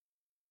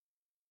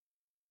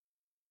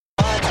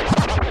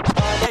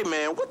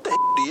Man, what the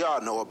do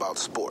y'all know about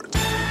sports?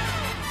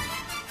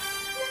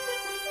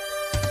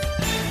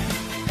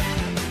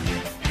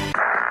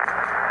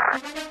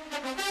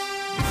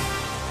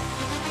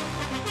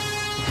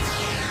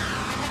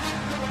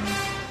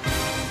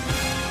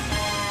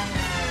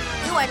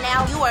 You are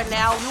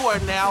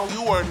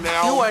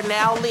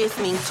now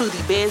listening to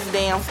the Best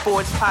Damn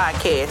Sports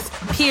Podcast.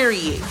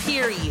 Period.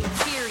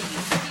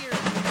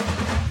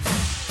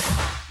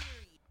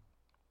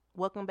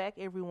 Welcome back,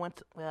 everyone.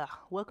 To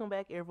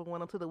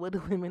the What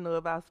Do Women Know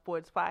About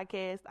Sports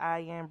Podcast.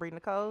 I am Brie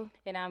Nicole,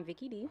 and I'm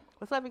Vicky D.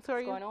 What's up,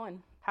 Victoria? What's going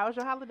on? How was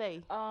your holiday?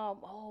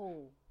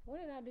 What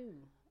did I do?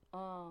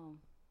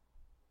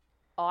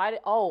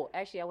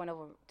 Actually, I went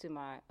over to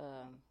my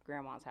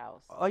grandma's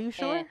house. Are you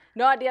sure? And,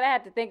 no, I did. I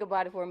had to think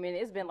about it for a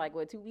minute. It's been like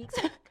 2 weeks.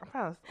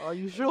 Are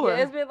you sure?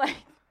 Yeah, it's been like,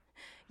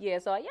 yeah.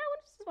 So I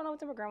just went over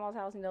to my grandma's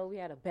house. You know, we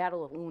had a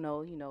battle of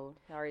Uno. You know,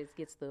 always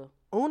gets the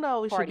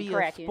Uno should be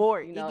cracking. A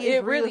sport. You know,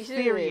 it really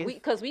serious.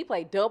 Because we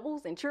play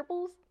doubles and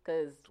triples.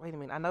 Wait a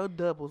minute, I know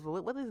doubles.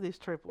 What is this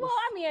triples? Well,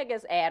 I mean, I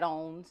guess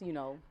add-ons. You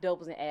know,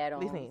 doubles and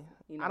add-ons. Listen,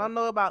 you know. I don't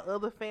know about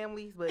other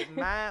families, but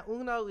mine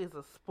Uno is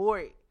a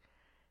sport.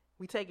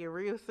 We take it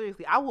real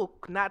seriously. I will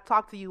not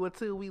talk to you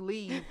until we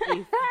leave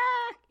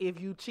if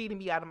you cheating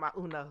me out of my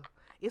Uno.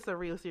 It's a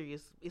real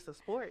serious. It's a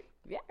sport.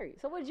 Very.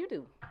 So what did you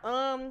do?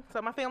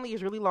 So my family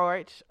is really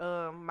large.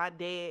 My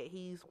dad,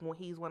 he's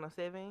one of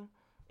 7,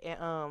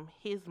 and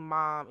his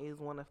mom is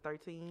one of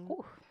 13.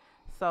 Ooh.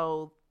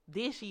 So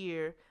this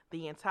year,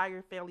 the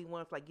entire family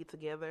wanted to get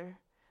together.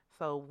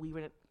 So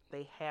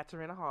they had to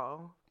rent a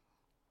hall.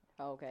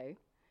 Okay.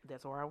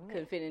 That's where I went.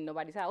 Couldn't fit in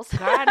nobody's house.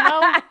 God,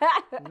 no.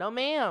 No,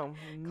 ma'am.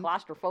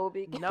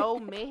 Claustrophobic. No,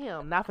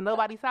 ma'am. Not for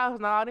nobody's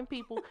house, not all them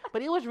people.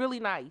 But it was really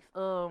nice.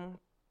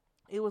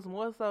 It was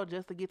more so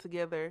just to get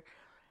together,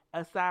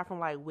 aside from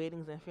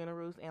weddings and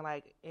funerals and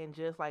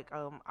just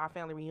our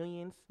family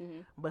reunions.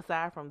 Mm-hmm. But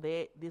aside from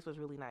that, this was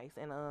really nice.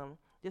 And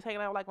just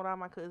hanging out with all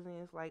my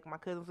cousins. My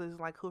cousins who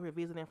were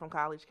visiting from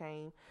college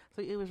came.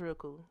 So it was real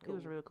cool. It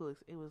was real cool.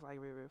 It was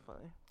real, real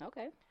fun.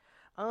 Okay.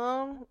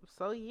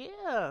 So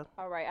yeah.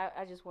 All right.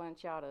 I just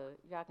want y'all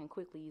can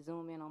quickly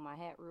zoom in on my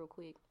hat real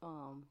quick.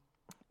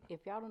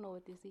 If y'all don't know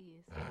what this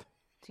is,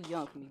 too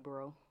young for me,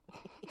 bro.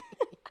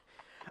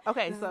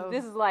 Okay,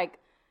 this is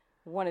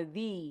one of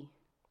a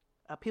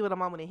pivotal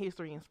moment in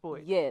history in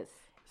sports. Yes.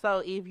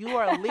 So if you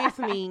are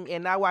listening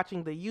and not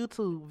watching the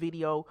YouTube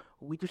video,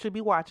 which you should be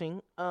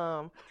watching,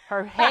 her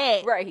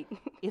hat, right?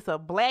 It's a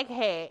black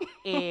hat,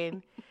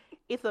 and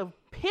it's a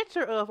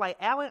picture of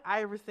Allen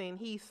Iverson.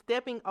 He's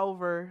stepping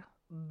over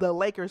the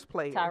Lakers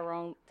player,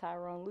 Tyronn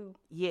Lue.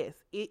 Yes,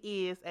 it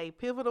is a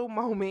pivotal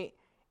moment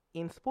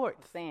in sports.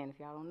 I'm saying, if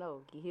y'all don't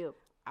know, get hip.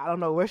 I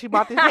don't know where she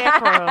bought this hat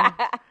from,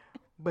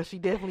 but she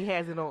definitely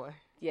has it on.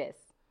 Yes,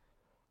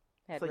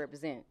 had to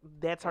represent.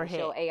 That's her hat.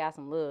 Show AI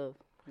some love,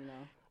 you know.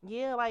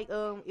 Yeah,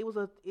 it was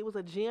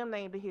a gym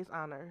named in his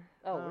honor.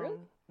 Oh,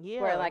 really?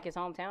 Yeah. Where his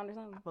hometown or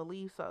something? I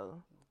believe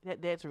so.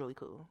 That's really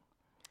cool.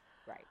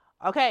 Right.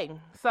 Okay,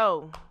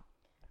 so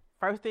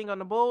first thing on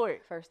the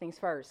board. First things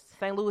first.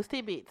 St. Louis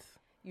Tidbits.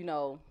 You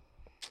know,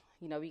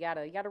 we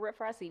gotta rep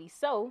for our city.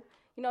 So,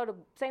 the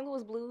St.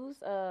 Louis Blues,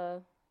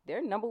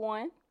 they're number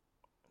 1.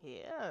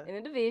 Yeah. In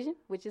the division,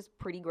 which is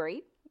pretty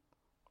great.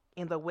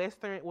 In the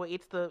Western,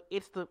 it's the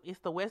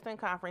Western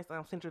Conference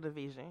Central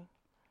Division.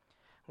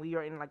 We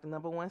are in the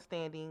number 1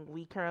 standing.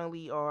 We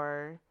currently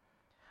are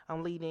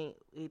leading.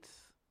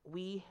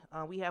 We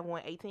have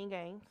won 18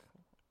 games,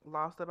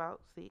 lost about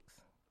 6.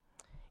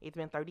 It's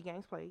been 30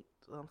 games played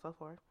so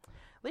far.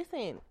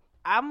 Listen,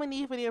 I'm gonna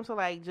need for them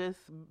to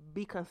just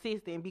be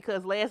consistent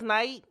because last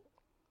night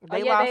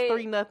they lost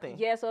 3-0.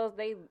 Yeah, so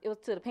it was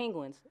to the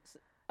Penguins,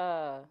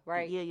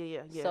 right?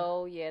 Yeah.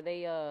 So yeah,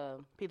 they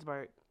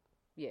Pittsburgh.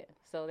 Yeah,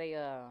 so they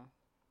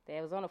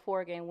was on a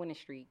 4-game winning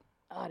streak.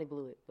 Oh, they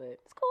blew it, but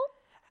it's cool.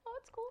 Oh,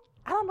 it's cool.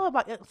 I don't know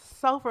about it.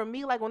 So for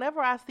me,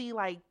 whenever I see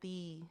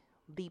the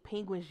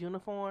Penguins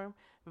uniform,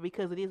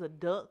 because it is a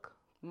duck.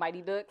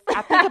 Mighty Ducks.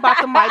 I think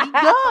about the Mighty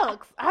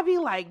Ducks. I be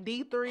like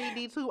D3,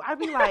 D2. I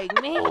be like,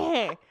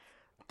 man,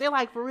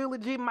 they're for real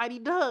legit Mighty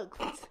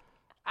Ducks.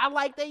 I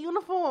like that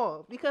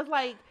uniform because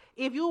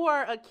if you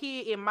were a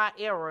kid in my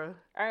era,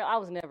 I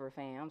was never a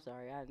fan. I'm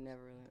sorry, I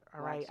never.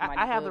 All right,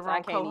 I have the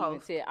wrong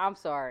co-host. I'm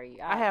sorry.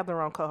 I have the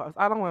wrong co-host.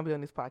 I don't want to be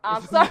on this podcast.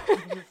 I'm sorry.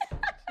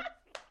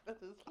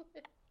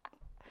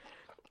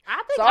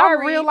 I think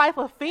I'm real life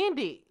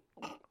offended.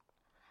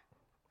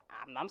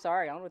 I'm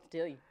sorry. I don't know what to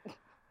tell you.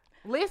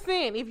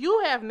 Listen, if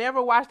you have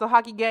never watched a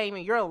hockey game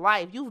in your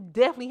life, you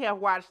definitely have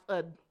watched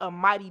a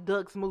Mighty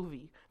Ducks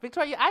movie.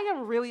 Victoria, I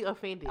am really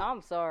offended.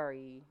 I'm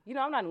sorry.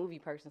 I'm not a movie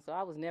person, so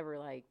I was never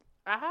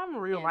I'm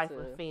real life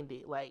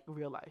offended,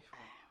 real life.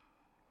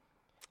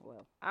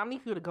 Well, I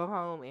need you to go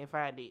home and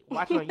find it.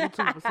 Watch it on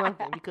YouTube or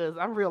something because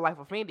I'm real life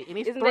offended. And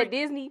isn't that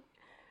Disney?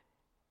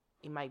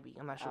 It might be.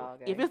 I'm not sure. Oh,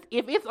 okay.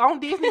 If it's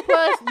on Disney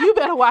Plus, you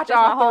better watch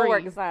all 3.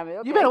 Homework assignment.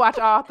 Okay. You better watch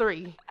all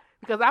 3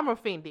 because I'm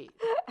offended.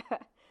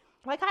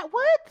 What?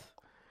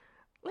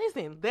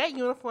 Listen, that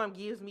uniform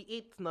gives me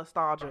it's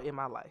nostalgia in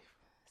my life.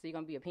 So you're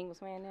gonna be a Penguins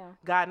fan now?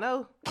 God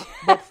no,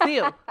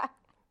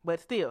 but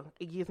still,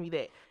 it gives me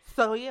that.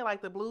 So yeah,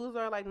 like the Blues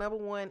are like number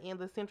one in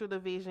the Central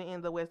Division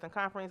in the Western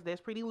Conference.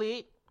 That's pretty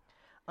lit.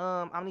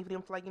 I need for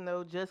them to like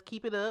just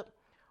keep it up.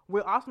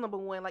 We're also number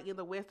one like in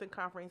the Western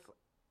Conference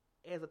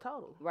as a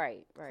total.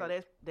 Right. So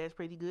that's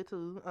pretty good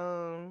too.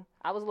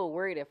 I was a little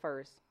worried at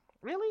first.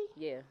 Really?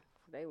 Yeah,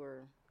 they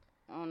were.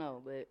 I don't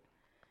know, but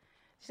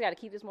just got to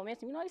keep this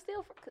momentum. You know, they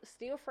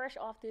still fresh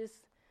off this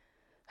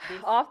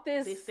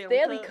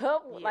Stanley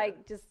Cup. Yeah.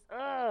 Like just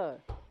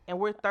And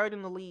we're third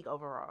in the league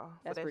overall. So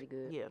that's pretty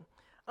good. Yeah.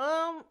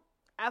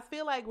 I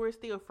feel like we're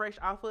still fresh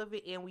off of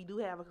it, and we do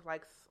have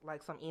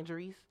like some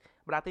injuries,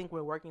 but I think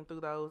we're working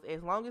through those.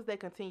 As long as they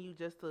continue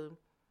just to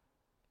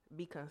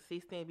be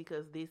consistent,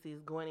 because this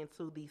is going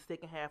into the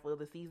second half of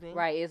the season.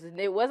 Right.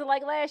 It wasn't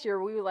like last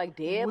year. We were like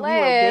dead We last.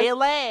 were dead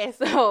last.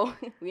 So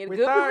we're in a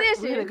good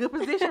position. We're in a good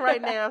position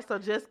right now. So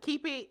just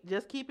keep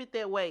it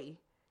that way.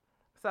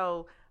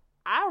 So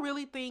I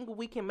really think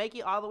we can make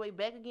it all the way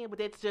back again, but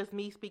that's just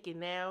me speaking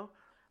now.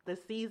 The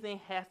season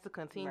has to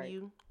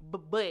continue.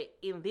 Right. But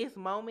in this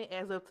moment,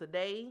 as of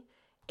today,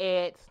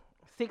 at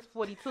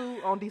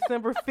 6:42 on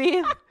December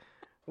 5th,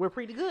 we're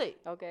pretty good.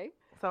 Okay.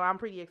 So I'm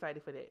pretty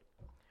excited for that.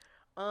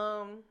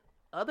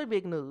 Other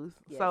big news.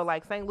 Yes. So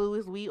like St.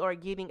 Louis, we are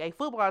getting a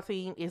football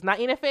team. It's not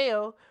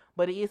NFL,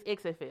 but it is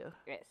XFL.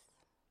 Yes.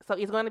 So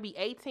it's going to be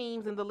 8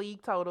 teams in the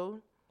league total.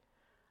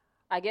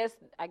 I guess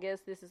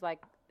this is like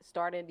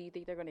starting. Do you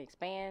think they're going to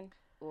expand,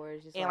 or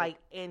is just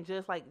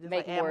just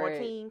make add more more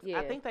teams? yeah.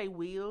 I think they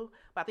will,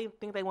 but I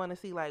think they want to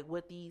see like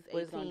what these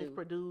What 8 it's gonna teams do.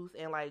 produce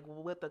and like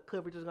what the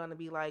coverage is going to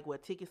be like,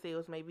 what ticket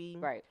sales may be.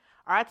 Right.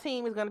 Our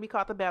team is going to be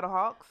called the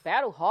Battlehawks.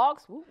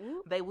 Battlehawks. Whoop,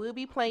 whoop. They will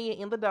be playing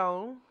in the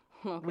Dome.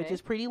 Okay. Which is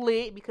pretty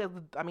lit because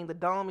the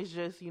Dome is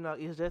just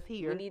it's just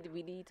here.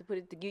 We need to put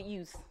it to good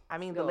use. I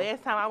mean, Go. the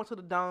last time I went to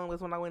the Dome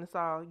was when I went and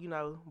saw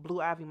Blue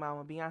Ivy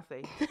Mama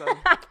Beyonce. So.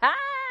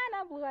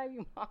 Not Blue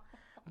Ivy Mama.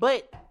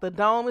 But the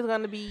Dome is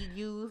going to be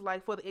used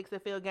like for the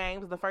XFL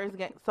games. The first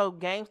game, so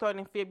games start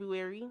in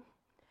February.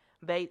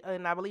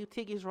 And I believe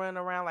tickets run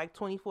around like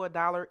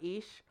 $24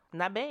 ish.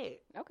 Not bad.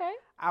 Okay.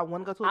 I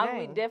want to go to a game.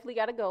 We definitely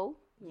got to go.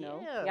 You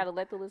Yeah. got to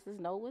let the listeners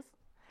know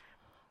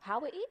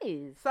how it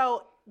is.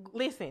 So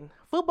listen,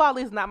 football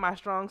is not my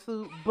strong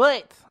suit,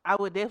 but I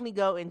would definitely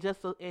go and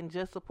just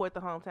support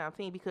the hometown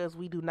team because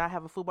we do not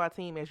have a football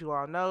team, as you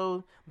all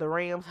know. The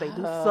Rams, they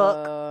do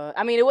suck.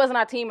 I mean, it wasn't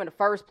our team in the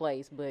first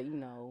place, but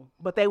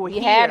But they were we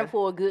here. had them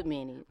for a good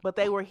minute. But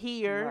they were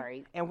here,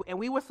 Right. and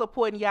we were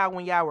supporting y'all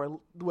when y'all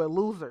were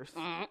losers,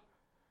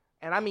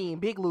 and I mean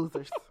big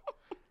losers.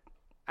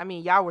 I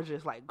mean y'all were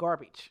just like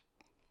garbage.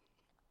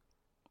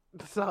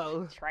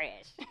 So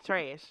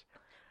trash.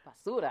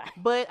 Basura.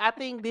 But I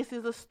think this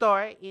is a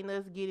start in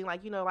us getting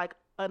like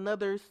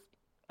another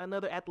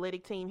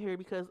athletic team here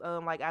because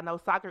I know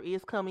soccer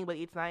is coming, but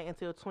it's not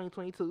until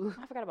 2022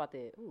 I forgot about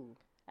that. Ooh,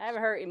 I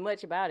haven't heard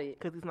much about it.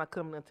 because it's not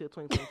coming until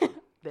 2022.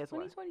 That's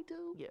why.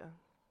 2022. Yeah.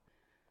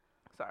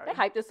 Sorry. They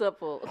hyped us up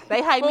for.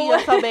 They hyped me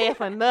up so bad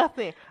for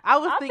nothing.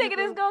 I'm thinking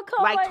it's gonna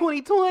come like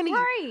 2020.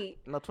 Right.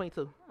 No,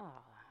 22. Oh,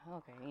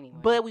 okay. Anyway.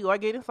 But we are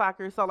getting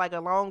soccer, so like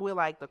along with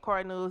like the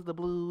Cardinals, the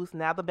Blues,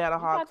 now the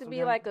Battlehawks. It's about to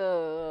be like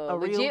a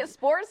legit real-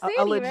 sports city,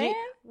 a legit. man.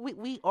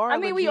 We are. I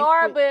mean, we legit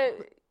are, sport-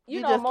 but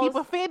you know, just keep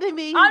offending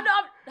me. I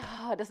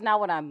know. That's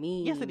not what I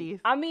mean. Yes, it is.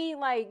 I mean,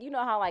 like, you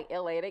know how like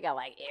LA, they got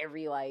like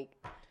every like.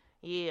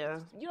 Yeah,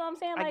 You know what I'm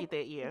saying? Like, I get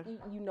that. Yeah.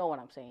 You know what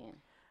I'm saying.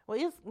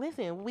 Well,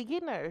 listen, we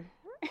getting there,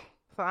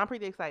 so I'm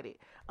pretty excited.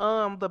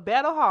 The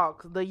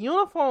Battlehawks, the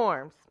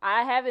uniforms.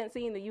 I haven't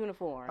seen the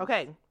uniform.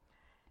 Okay.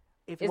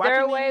 If Is you're there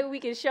a watching way me- we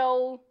can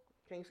show?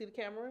 Can you see the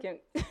camera?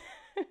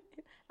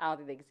 I don't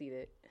think they can see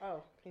that.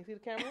 Oh, can you see the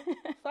camera?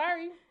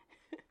 Sorry.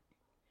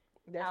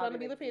 That's I going don't to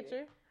be the think they can see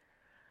picture.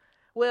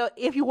 Well,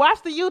 if you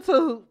watch the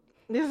YouTube,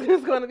 this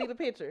is going to be the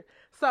picture.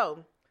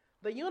 So,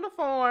 the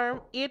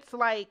uniform, it's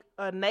like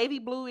a navy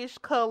bluish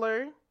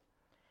color,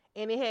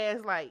 and it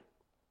has like,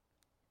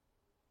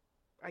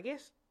 I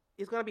guess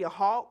it's going to be a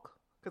hawk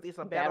because it's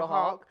a battle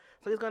hawk.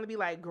 So it's going to be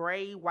like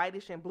gray,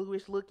 whitish, and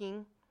bluish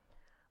looking.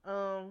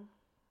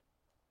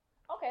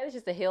 Okay, that's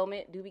just a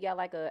helmet. Do we got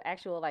like a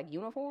actual like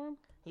uniform?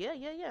 Yeah.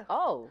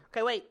 Oh.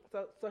 Okay, wait.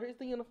 So here's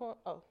the uniform.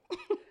 Oh.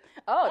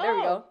 Oh, there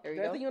we go. There we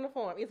There's go. the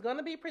uniform. It's going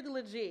to be pretty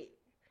legit.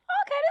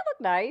 Okay, they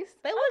look nice.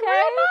 They look okay.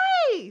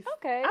 real nice.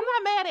 Okay. I'm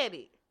not mad at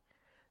it.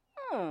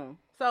 Hmm.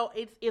 So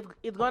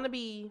it's going to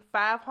be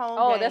 5 home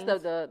Oh, games.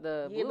 that's the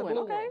Yeah, blue the one.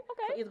 blue Okay, one.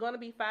 okay. So it's going to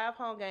be 5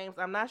 home games.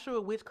 I'm not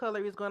sure which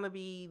color is going to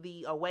be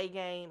the away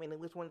game and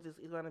which one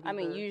is going to be. I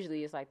mean, the,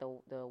 usually it's like the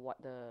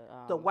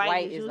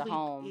white is usually the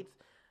home. It's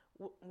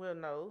well,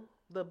 no,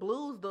 the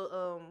Blues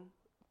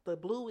the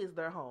blue is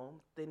their home.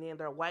 Then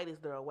their white is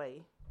their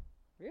away.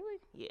 Really?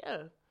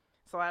 Yeah.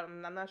 So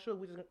I'm not sure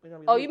which is going to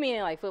be. Oh, which. you mean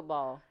in like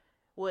football?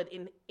 Well,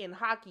 in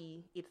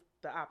hockey, it's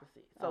the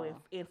opposite. So Oh.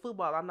 in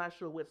football, I'm not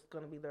sure what's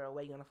going to be their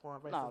away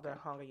uniform versus Oh, okay. their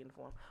home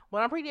uniform. But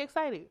I'm pretty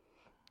excited.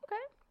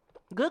 Okay.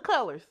 Good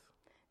colors.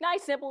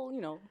 Nice, simple,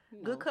 you know.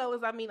 Good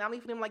colors. I mean, I'm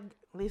leaving them like,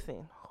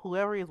 listen,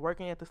 whoever is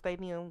working at the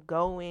stadium,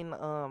 go and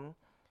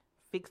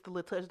fix the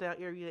little touchdown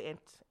area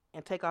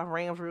and take off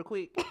Rams real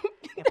quick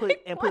and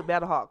put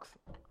Battlehawks.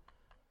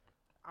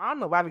 I don't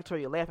know why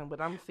Victoria laughing, but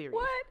I'm serious.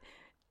 What?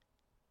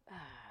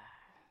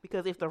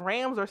 Because if the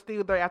Rams are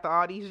still there after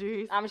all these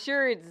years, I'm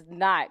sure it's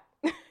not.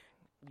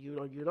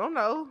 you don't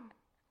know.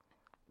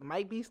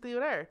 Might be still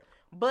there.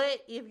 But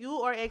if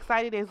you are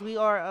excited as we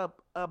are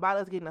about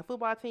us getting a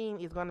football team,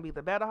 it's going to be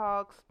the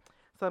Battlehawks.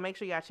 So make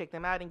sure y'all check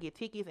them out and get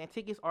tickets. And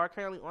tickets are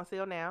currently on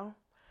sale now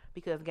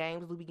because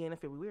games will begin in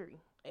February.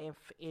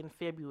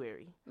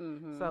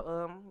 Mm-hmm.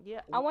 So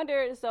yeah. I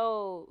wonder.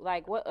 So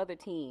like, what other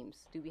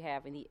teams do we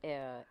have in the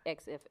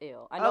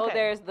XFL? I know Okay.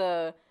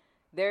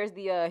 there's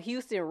the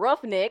Houston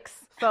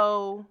Roughnecks.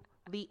 So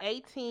the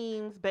 8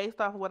 teams,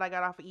 based off of what I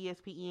got off of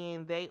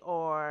ESPN, they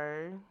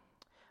are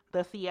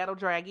the Seattle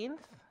Dragons.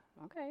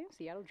 Okay,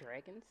 Seattle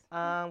Dragons.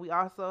 We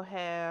also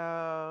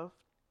have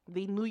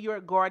the New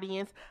York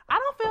Guardians. I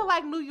don't feel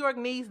like New York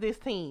needs this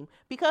team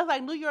because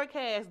like New York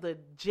has the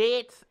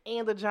Jets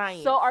and the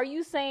Giants. So are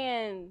you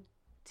saying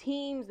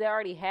teams that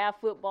already have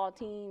football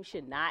teams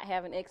should not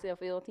have an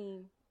XFL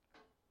team?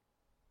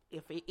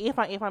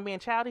 If I'm being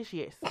childish,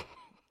 yes.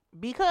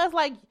 Because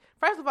like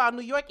first of all,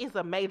 New York is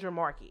a major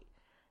market.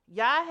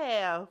 Y'all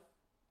have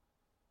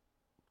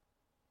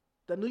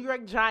the New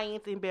York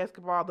Giants in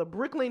basketball, the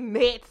Brooklyn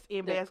Nets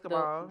in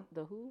basketball.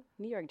 The who?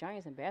 New York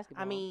Giants in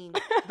basketball. I mean,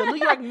 the New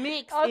York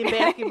Knicks in Okay.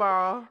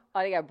 basketball, Oh,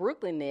 they got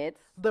Brooklyn Nets.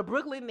 the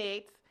Brooklyn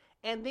Nets,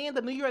 and then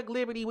the New York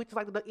Liberty, which is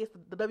like it's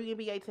the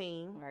WNBA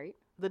team, Right.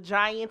 the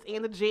Giants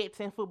and the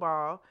Jets in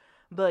football,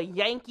 the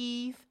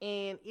Yankees,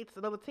 and it's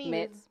another team.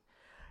 Mets.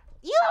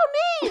 You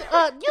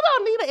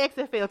don't need an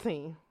XFL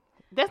team.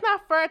 That's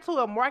not fair to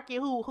a market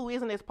who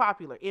isn't as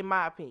popular, in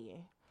my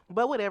opinion.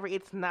 But whatever,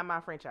 it's not my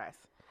franchise.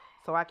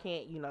 So I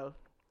can't,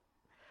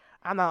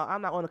 I'm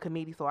not on a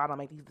committee, so I don't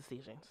make these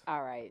decisions.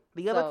 All right.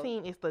 The other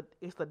team is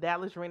the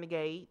Dallas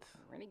Renegades.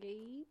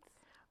 Renegades.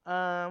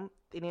 And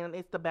then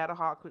it's the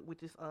Battlehawks,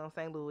 which is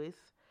St. Louis.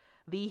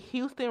 The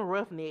Houston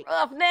Roughnecks.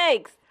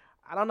 Roughnecks.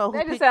 I don't know who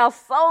That just picked. sounds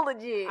so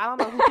legit. I don't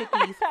know who picked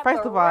these.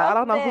 First The of all, I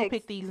don't know who Roughnecks.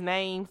 picked these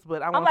names,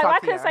 but I I'm want like, to why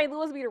talk to couldn't y'all. St.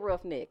 Louis be the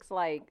Roughnecks?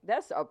 Like,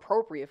 that's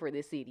appropriate for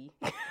this city.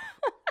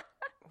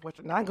 What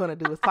you're not gonna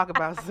do is talk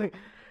about.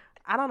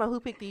 I don't know who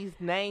picked these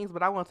names,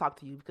 but I want to talk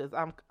to you because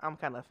I'm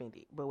kind of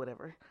offended. But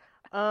whatever.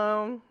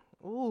 The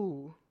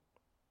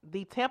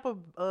Tampa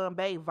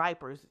Bay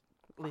Vipers.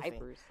 Listen,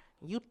 Vipers.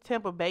 you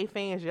Tampa Bay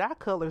fans, y'all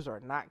colors are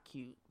not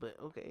cute, but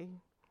okay.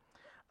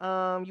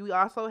 You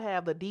also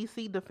have the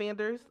DC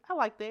Defenders. I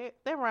like that.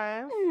 That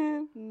rhymes.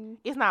 Mm-hmm.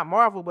 It's not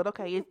Marvel, but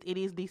okay, it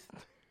is DC.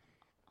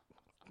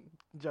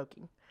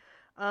 Joking.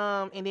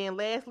 And then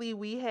lastly,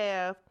 we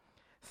have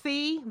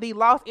the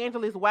Los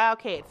Angeles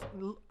Wildcats.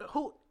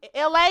 Who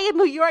LA and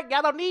New York,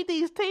 y'all don't need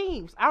these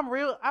teams. I'm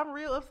real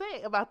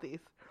upset about this.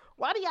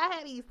 Why do y'all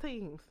have these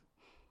teams?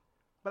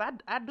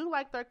 But I do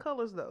like their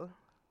colors though.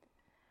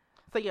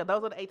 So yeah,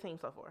 those are the 8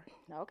 teams so far.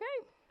 Okay.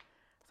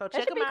 So That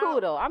check should them be out.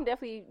 cool, though. I'm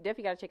definitely got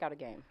to check out a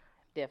game.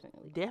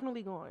 Definitely.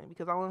 Going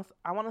because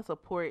I want to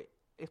support,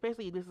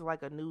 especially if this is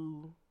like a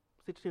new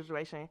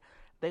situation.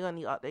 They're gonna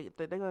need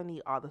they're gonna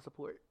need all the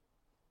support.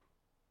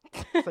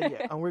 So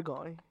yeah, and we're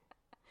going.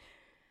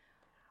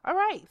 All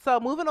right, so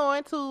moving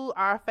on to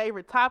our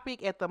favorite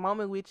topic at the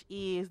moment, which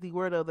is the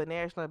word of the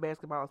National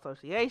Basketball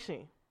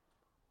Association.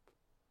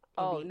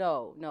 Oh, Indeed.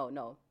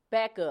 no.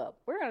 Back up.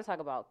 We're going to talk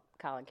about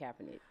Colin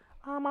Kaepernick.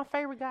 My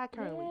favorite guy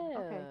currently. Yeah.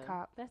 Okay,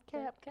 Cop. That's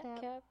Cap.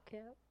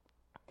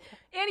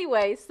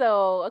 Anyway,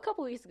 so a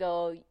couple weeks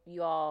ago,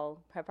 you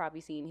all have probably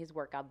seen his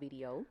workout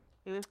video.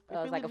 It was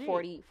like legit.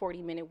 a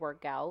 40-minute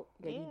workout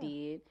that he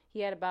did.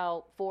 He had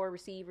about 4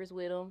 receivers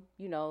with him,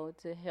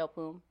 to help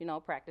him,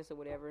 practice or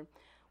whatever.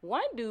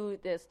 One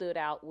dude that stood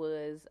out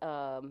was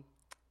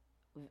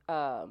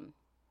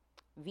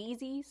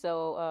Veazey.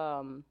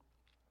 So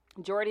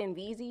Jordan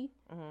Veazey.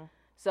 Mhm.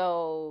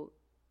 So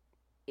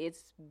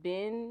it's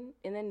been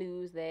in the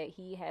news that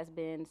he has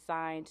been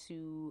signed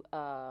to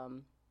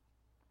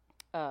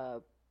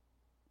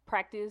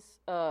practice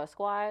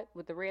squad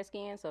with the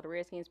Redskins. So the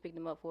Redskins picked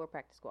him up for a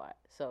practice squad.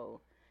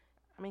 So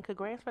I mean,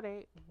 congrats for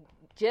that.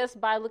 just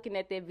by looking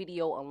at that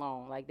video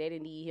alone, like they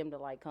didn't need him to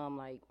like come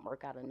like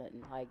work out or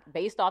nothing. Like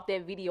based off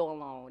that video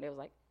alone, it was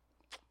like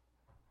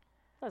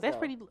That's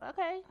pretty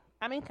okay.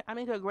 I mean,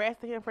 congrats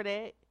to him for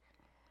that.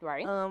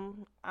 right.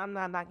 I'm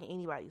not knocking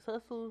anybody's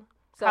hustle.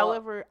 So-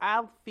 However,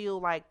 I feel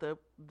like the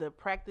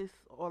practice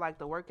or like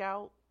the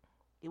workout,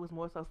 it was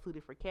more so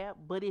suited for Cap.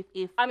 But if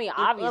other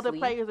obviously.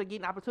 players are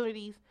getting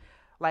opportunities,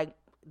 like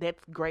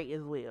that's great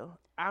as well.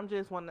 I'm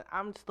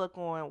stuck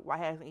on why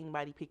hasn't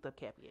anybody picked up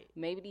Cap yet?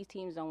 Maybe these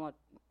teams don't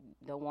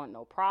want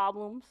no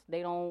problems.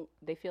 They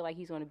feel like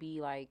he's going to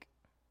be like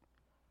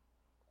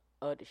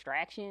a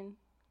distraction.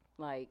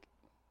 Like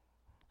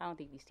I don't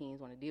think these teams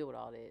want to deal with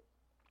all that.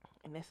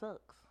 And that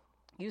sucks.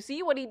 You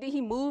see what he did?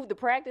 He moved the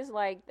practice.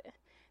 Like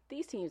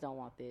these teams don't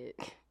want that.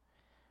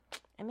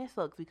 And that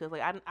sucks because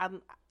like I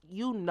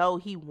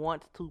he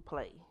wants to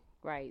play.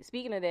 Right.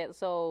 Speaking of that,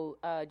 so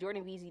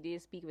Jordan Veazey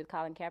did speak with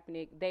Colin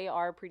Kaepernick. They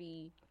are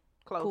pretty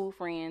Close. cool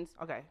friends.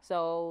 Okay.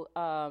 So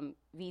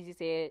VZ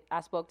said,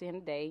 I spoke to him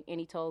today, and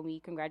he told me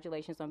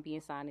congratulations on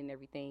being signed and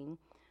everything.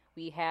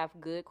 We have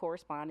good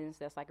correspondence.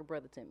 That's like a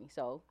brother to me.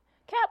 So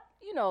Cap,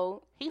 you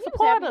know, He's he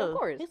was happy, supportive. of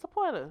course. He's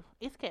supportive.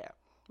 It's Cap.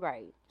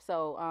 Right.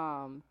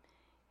 So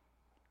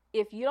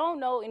if you don't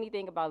know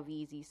anything about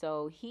VZ,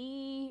 so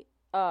he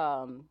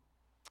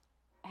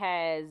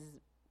has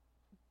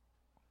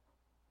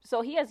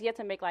yet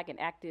to make like an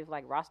active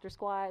like roster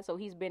squad. So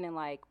he's been in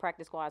like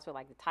practice squads for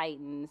like the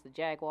Titans, the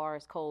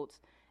Jaguars,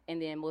 Colts,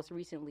 and then most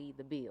recently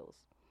the Bills.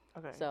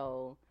 Okay.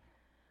 So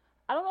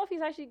I don't know if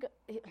he's actually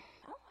I don't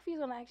know if he's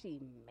gonna actually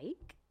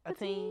make A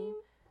team.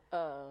 I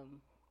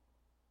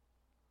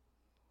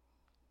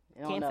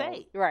don't Can't know.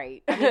 say.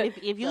 Right. I mean,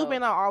 if you've So-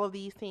 been on all of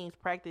these teams'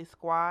 practice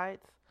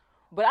squads,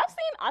 But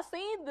I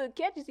seen the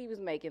catches he was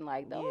making.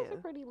 Like those Yeah.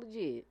 are pretty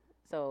legit.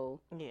 So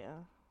yeah.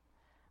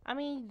 I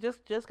mean,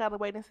 just gotta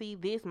wait and see.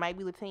 This might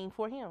be the team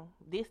for him.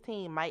 This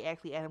team might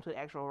actually add him to the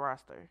actual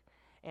roster,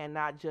 and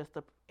not just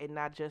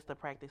the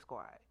practice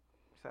squad.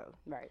 So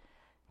right.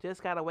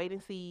 just gotta wait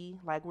and see.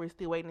 Like we're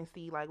still waiting to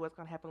see like what's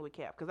gonna happen with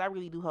Cap, because I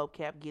really do hope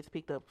Cap gets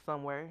picked up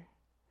somewhere.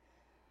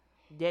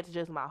 That's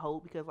just my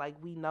hope, because like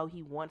we know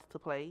he wants to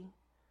play.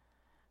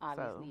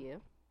 Obviously, yeah.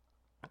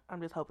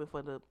 I'm just hoping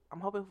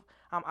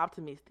I'm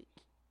optimistic.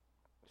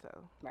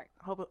 So Right.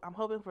 I'm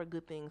hoping for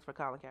good things for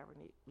Colin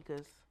Kaepernick,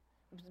 because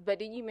But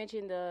did you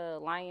mention the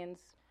Lions?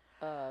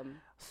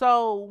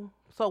 so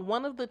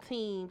one of the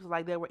teams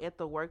like that were at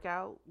the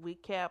workout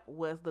with Cap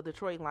was the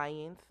Detroit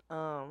Lions.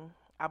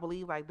 I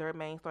believe like their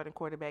main starting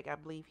quarterback, I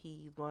believe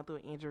he's going through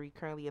an injury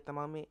currently at the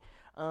moment.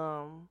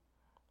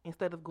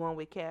 Instead of going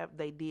with Cap,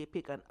 they did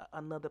pick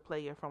another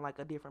player from like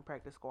a different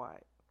practice squad.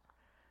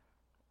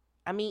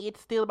 I mean, it's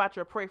still about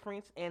your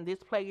preference, and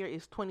this player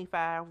is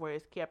 25,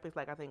 whereas Cap is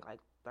like I think like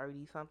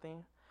 30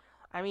 something.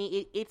 I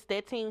mean, it's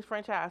that team's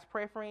franchise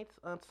preference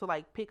to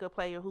like pick a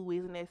player who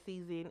is in that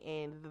season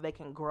and they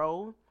can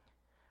grow,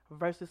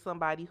 versus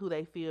somebody who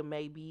they feel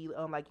may be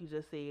like you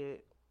just said.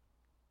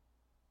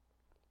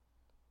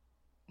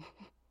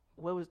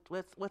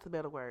 What's a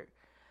better word?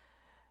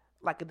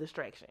 Like a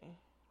distraction.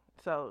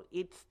 So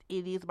it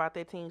is about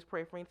that team's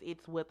preference.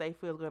 It's what they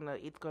feel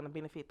it's gonna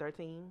benefit their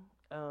team.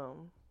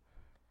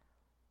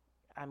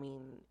 I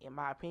mean, in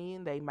my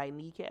opinion, they might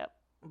need Cap.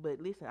 But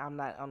listen, I'm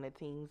not on that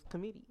team's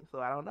committee, so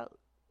I don't know.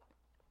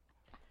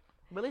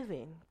 But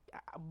listen,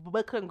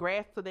 but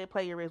congrats to that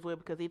player as well,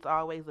 because it's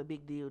always a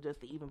big deal just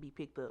to even be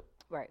picked up.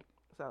 Right.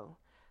 So,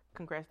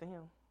 congrats to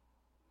him.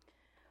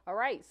 All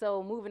right.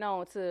 So moving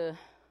on to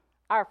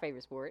our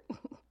favorite sport.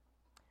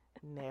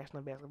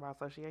 National Basketball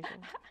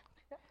Association.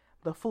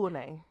 The full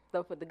name.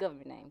 So for the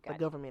government name. The Gotcha.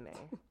 government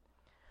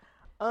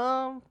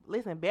name.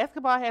 Listen,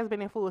 basketball has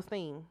been in full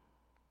steam.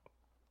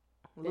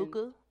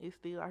 Luka is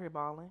still out here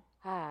balling.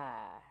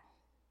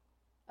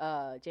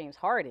 James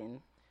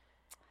Harden.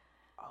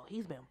 Oh,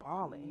 he's been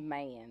balling.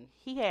 Man.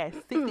 He had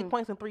 60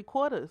 points in 3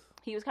 quarters.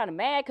 He was kind of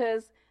mad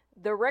because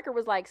the record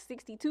was like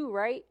 62,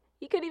 right?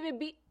 He couldn't even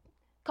beat.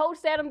 Coach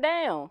sat him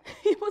down.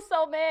 He was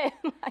so mad.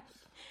 Like,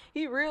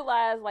 he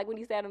realized, like, when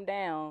he sat him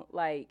down,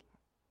 like.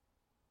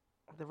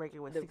 The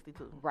record was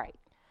 62. Right.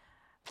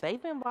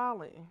 They've been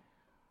balling.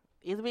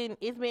 This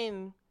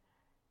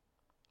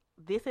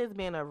has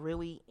been a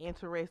really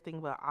interesting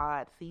but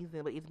odd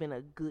season, but it's been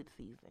a good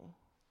season.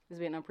 It's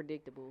been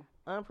unpredictable.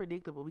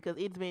 Unpredictable, because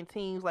it's been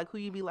teams like who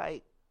you be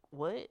like,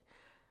 what?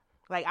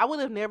 Like, I would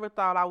have never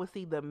thought I would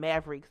see the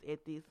Mavericks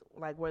at this,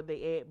 like where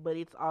they at, but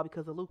it's all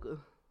because of Luka.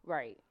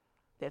 Right.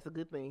 That's a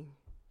good thing.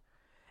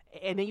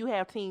 And then you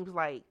have teams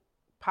like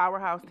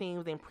powerhouse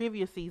teams in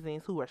previous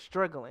seasons who are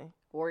struggling.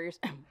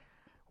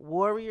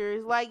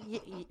 Warriors, like,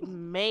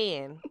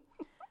 man.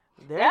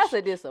 That's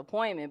a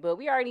disappointment, but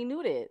we already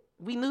knew that.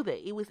 We knew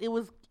that. It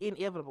was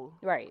inevitable.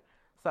 Right.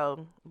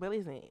 So, but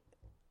listen,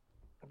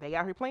 they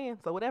out here playing,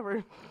 so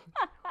whatever.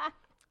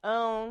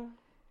 My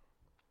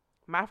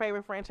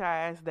favorite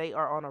franchise, they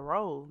are on a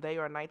roll. They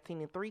are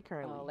 19-3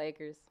 currently. Oh,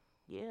 Lakers.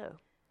 Yeah.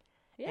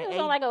 Yeah, And it was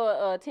on like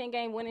a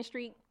 10-game winning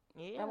streak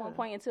Yeah. at one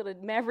point until the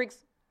Mavericks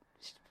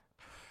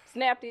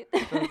snapped it.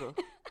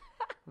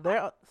 They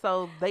are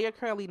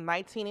currently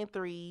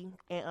 19-3,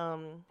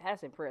 and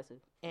That's impressive.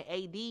 And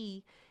AD,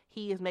 he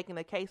is making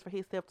a case for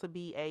himself to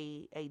be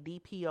a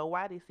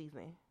DPOY this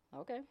season.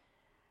 Okay.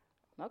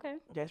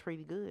 That's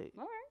pretty good.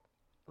 All right.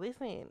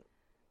 Listen,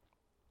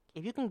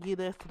 if you can get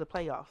us to the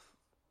playoffs,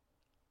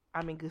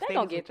 I'm in good They standings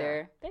gonna get with y'all.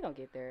 there. They gonna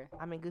get there.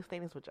 I'm in good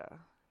standings with y'all.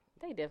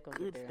 They definitely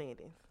gonna Good get there.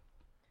 standings.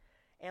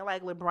 And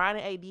like LeBron and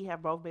AD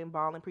have both been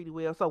balling pretty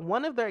well. So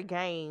one of their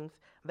games,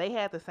 they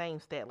had the same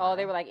stat line. Oh,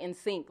 they were like in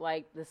sync,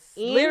 like In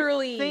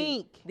literally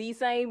sync. the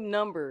same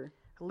number.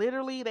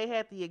 Literally, they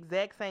had the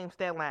exact same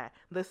stat line.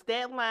 The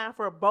stat line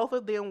for both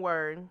of them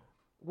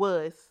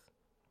was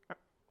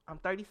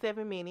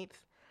 37 minutes,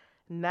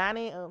 9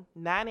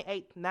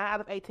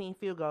 out of 18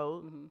 field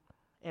goals,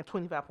 and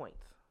 25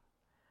 points.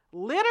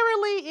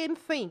 Literally in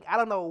sync. I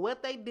don't know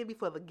what they did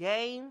before the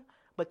game,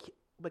 but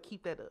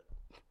keep that up.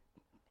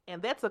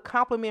 And that's a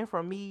compliment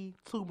from me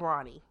to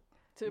Bronny.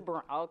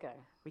 Okay.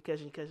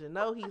 because you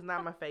know he's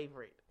not my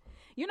favorite.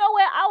 You know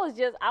what? I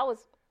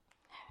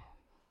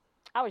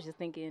was just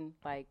thinking,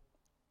 like,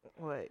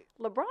 What?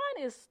 LeBron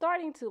is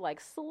starting to like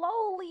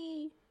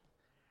slowly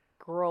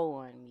grow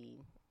on me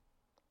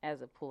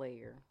as a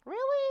player.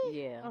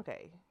 Really? Yeah.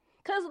 Okay.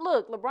 Cause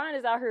look, LeBron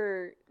is out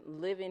here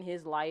living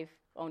his life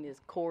on his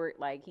court.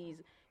 Like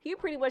he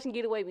pretty much can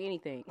get away with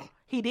anything.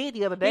 He did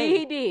the other day.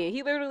 He did.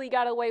 He literally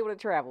got away with a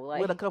travel.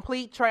 Like with a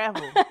complete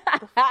travel.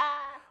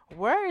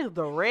 Where is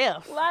the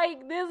ref?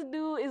 like this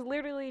dude is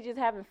literally just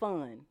having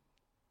fun.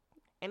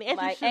 And as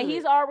Like, you and should,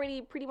 he's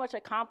already pretty much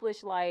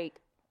accomplished like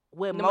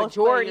what the most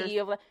majority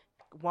players of like,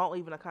 won't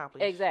even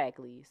accomplish.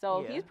 exactly.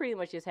 So Yeah. he's pretty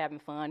much just having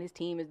fun. His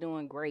team is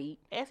doing great.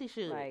 As he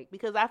should. Like-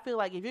 Because I feel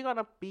like if you're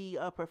gonna be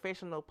a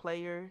professional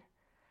player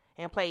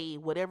and play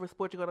whatever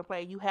sport you're gonna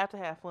play, you have to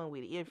have fun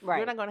with it. If Right.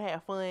 you're not gonna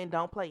have fun,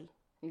 don't play.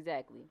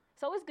 Exactly.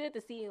 So it's good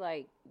to see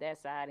like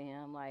that side of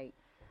him. Like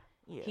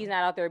Yeah. he's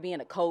not out there being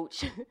a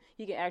coach.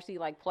 He can actually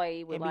like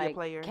play with And be a like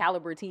player.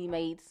 caliber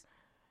teammates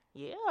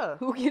Yeah.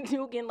 who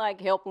can like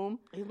help him.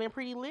 He's been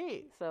pretty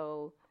lit.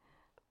 So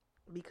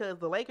Because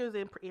the Lakers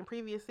in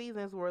previous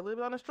seasons were a little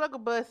bit on a struggle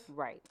bus,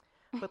 right.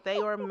 but they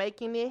are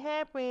making it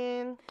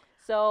happen.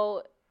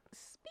 So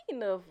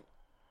speaking of,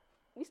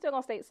 we still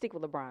gonna stick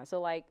with LeBron.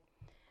 So like,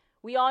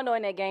 we all know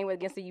in that game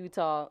against the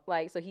Utah,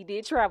 like, so he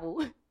did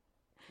travel.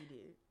 He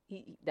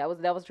did. That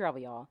was travel,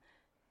 y'all.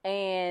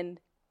 And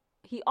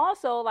he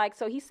also like,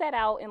 so he sat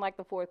out in like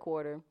the fourth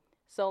quarter.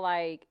 So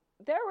like,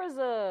 there was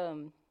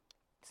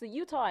so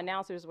Utah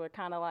announcers were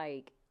kind of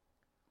like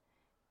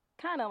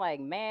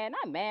mad,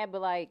 not mad,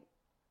 but like.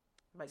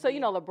 Like, So, you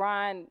know,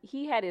 LeBron,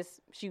 he had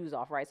his shoes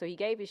off, right? So he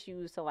gave his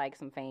shoes to, like,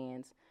 some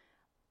fans.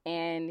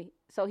 And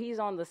so he's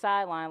on the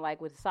sideline, like,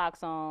 with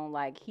socks on.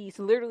 Like, he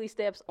literally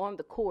steps on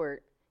the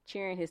court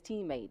cheering his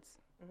teammates.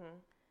 Mhm.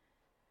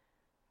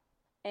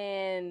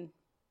 And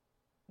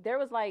there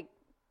was, like,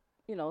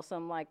 you know,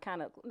 some, like,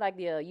 kind of, like,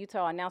 the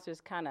Utah announcers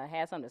kind of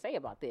had something to say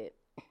about that.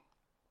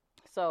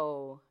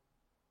 So,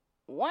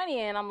 one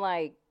end, I'm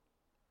like,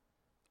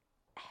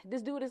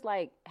 this dude is,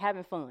 like,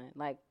 having fun.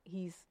 Like,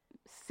 he's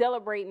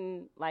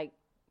celebrating, like,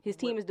 his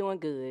team is doing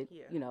good,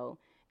 Yeah. you know.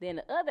 Then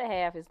the other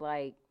half is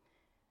like,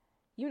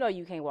 you know,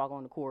 you can't walk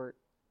on the court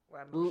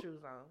Well, no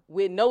shoes on.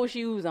 with no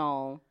shoes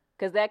on,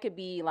 because that could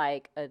be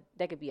like a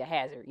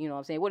hazard. You know what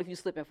I'm saying? What if you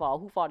slip and fall?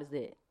 Who fault is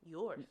that?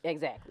 Yours.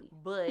 Exactly.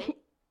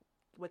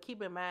 But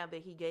keep in mind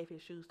that he gave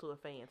his shoes to a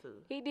fan too.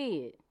 He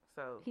did.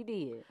 So He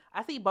did.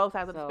 I see both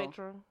sides of the So-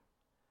 spectrum.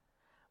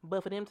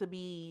 But for them to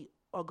be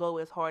or go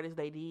as hard as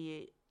they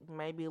did,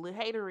 maybe a little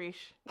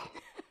haterish.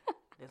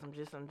 I'm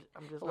just A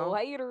little gonna-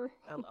 hater.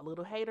 a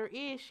little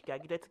hater-ish. Gotta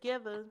get that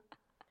together.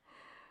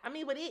 I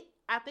mean, but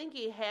I think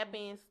it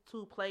happens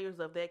to players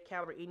of that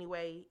caliber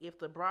anyway. If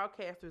the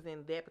broadcasters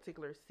in that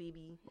particular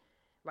city,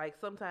 like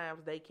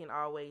sometimes they can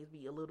always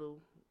be a little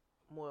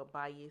more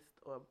biased,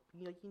 or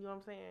you know what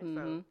I'm saying. So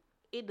Mhm.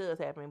 it does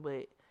happen,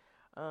 but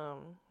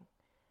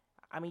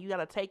I mean, you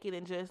gotta take it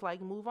and just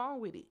like move on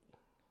with it.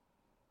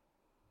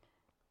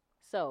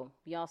 So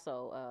we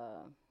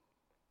also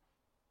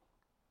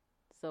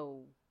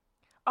so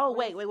Oh,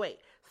 wait.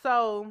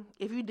 So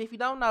if you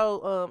don't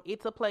know,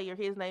 it's a player.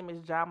 His name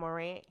is Ja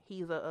Morant.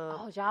 He's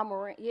a Ja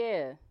Morant,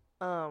 yeah.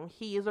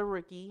 he is a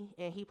rookie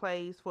and he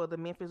plays for the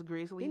Memphis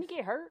Grizzlies. Didn't he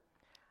get hurt?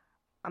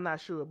 I'm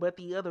not sure, but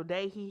the other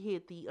day he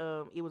hit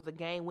it was a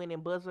game-winning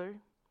buzzer.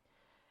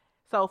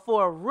 So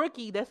for a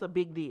rookie, that's a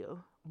big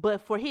deal.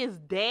 But for his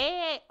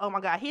dad, oh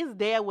my God, his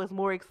dad was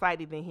more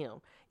excited than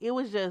him. It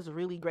was just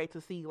really great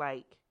to see,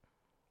 like,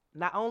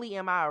 not only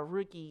am I a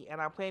rookie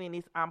and I'm playing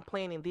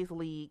in this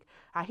league,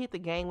 I hit the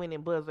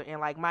game-winning buzzer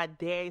and like my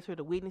dad is here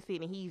to witness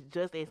it and he's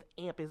just as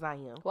amped as I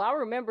am. Well, I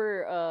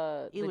remember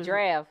It the was-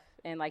 draft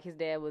and like his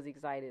dad was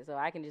excited, so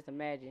I can just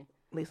imagine.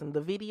 Listen,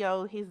 the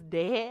video, his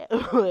dad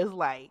was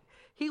like,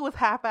 he was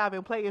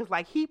high-fiving players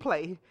like he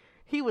played.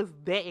 He was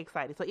that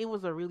excited. So it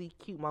was a really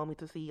cute moment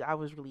to see. I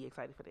was really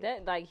excited for that.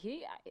 That like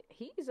he's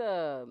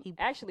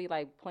actually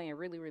like playing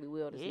really really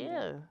well this season.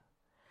 Yeah.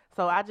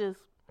 So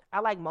I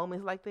like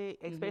moments like that,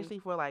 especially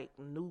for like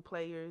new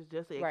players,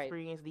 just to Right.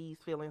 experience these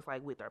feelings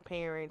like with their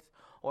parents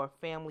or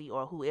family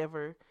or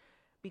whoever.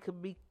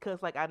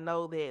 Because like I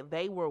know that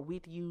they were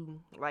with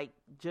you, like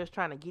just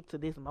trying to get to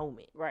this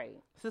moment.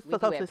 Right. Just With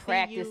so you to at see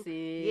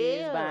practices,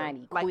 yeah,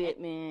 buying like,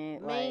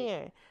 equipment,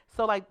 man.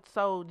 like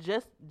So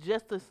just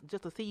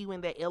to see you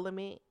in that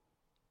element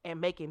and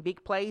making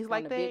big plays on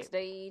like the that. big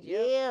stage.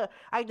 Yeah,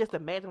 I can just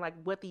imagine like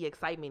what the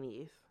excitement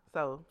is.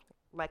 So,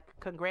 like,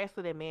 congrats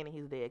to that man and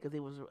his dad because it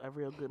was a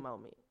real good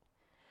moment.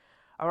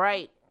 All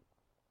right,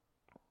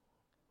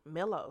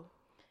 Melo.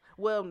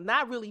 Well,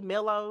 not really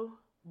Melo,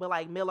 but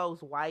like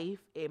Melo's wife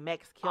and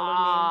Max Kellerman.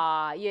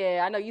 Ah,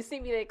 yeah, I know you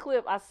sent me that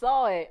clip. I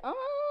saw it.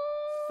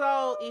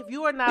 So, if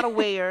you are not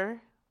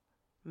aware,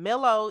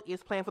 Melo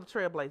is playing for the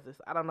Trailblazers.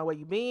 I don't know where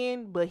you've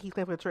been, but he's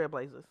playing for the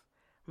Trailblazers.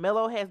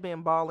 Melo has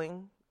been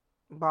balling,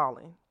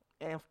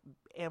 and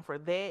for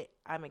that,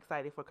 I'm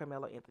excited for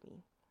Carmelo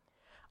Anthony.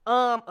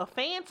 A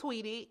fan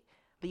tweeted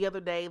the other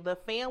day. The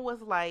fan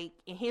was like,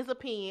 in his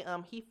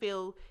opinion, he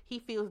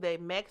feels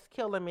that Max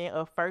Kellerman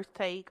of First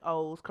Take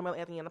owes Carmelo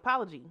Anthony an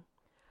apology.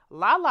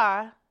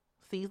 Lala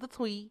sees the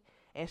tweet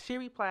and she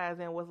replies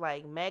and was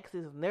like, Max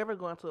is never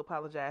going to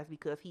apologize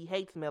because he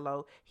hates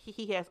Melo.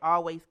 He has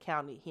always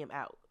counted him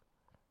out.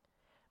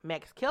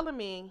 Max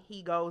Kellerman,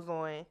 he goes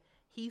on,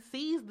 he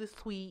sees this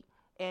tweet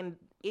and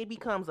it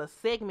becomes a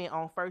segment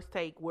on First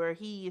Take where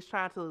he is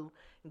trying to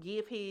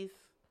give his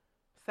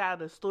side of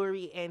the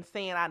story and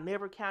saying I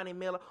never counted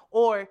Melo,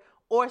 or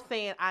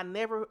saying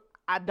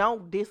I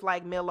don't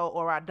dislike Melo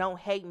or I don't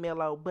hate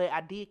Melo, but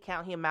I did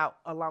count him out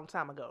a long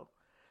time ago.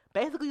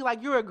 Basically,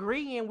 like, you're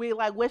agreeing with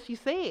like what she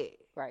said.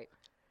 Right.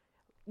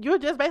 You're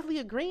just basically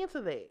agreeing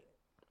to that.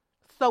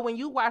 So when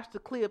you watch the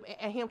clip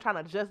and him trying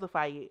to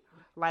justify it,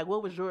 like,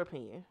 what was your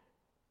opinion?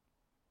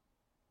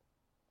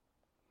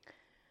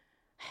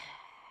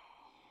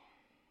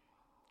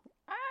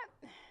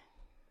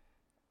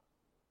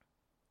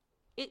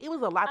 It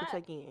was a lot to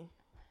take in.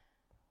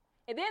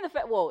 And then the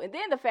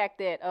fact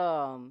that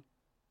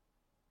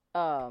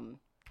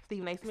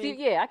Stephen A. Smith.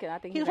 I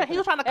think he was trying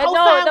to co-sign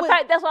co-sign with.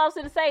 That's what I was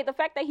going to say. The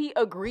fact that he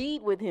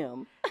agreed with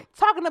him.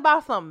 Talking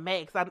about some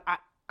Max.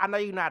 I know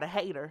you're not a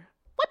hater.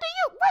 What?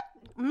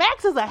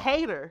 Max is a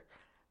hater.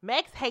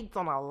 Max hates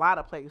on a lot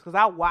of players because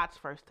I watched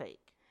First Take.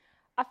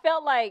 I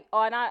felt like,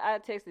 and I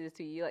texted this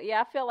to you.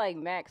 I felt like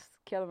Max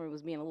Kellerman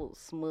was being a little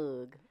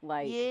smug.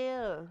 Like,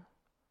 yeah.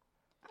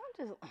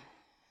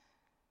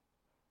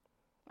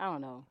 I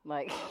don't know.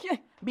 Like,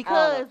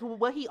 because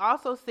what he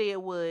also said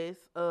was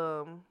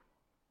that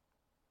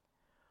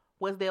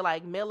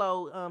like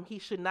Melo, he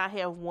should not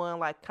have won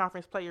like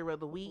Conference Player of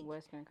the Week.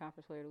 Western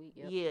Conference Player of the Week.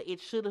 Yep. Yeah, it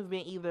should have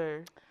been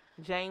either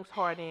James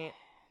Harden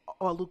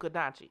or Luka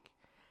Doncic.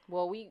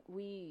 Well, are we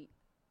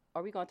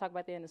gonna talk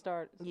about that in the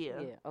start? Yeah.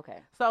 Yeah. Okay.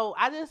 So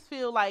I just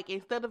feel like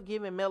instead of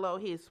giving Melo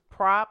his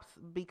props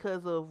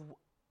because of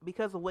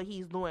what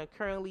he's doing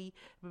currently,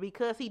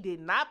 because he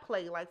did not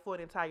play like for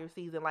the entire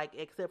season, like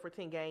except for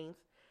 10 games,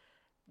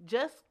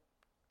 just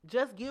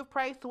give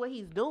praise to what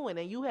he's doing,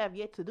 and you have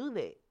yet to do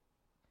that.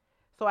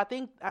 So I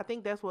think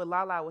that's what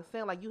Lala was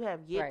saying. Like, you have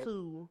yet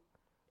to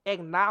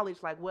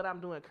acknowledge like what I'm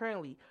doing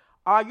currently.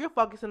 All you're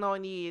focusing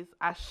on is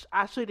I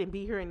shouldn't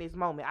be here in this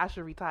moment. I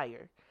should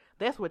retire.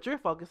 That's what you're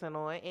focusing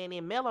on. And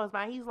in Melo's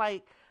mind, he's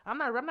like, I'm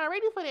not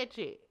ready for that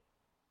shit.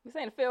 You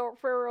saying a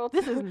farewell?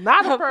 This is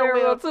not a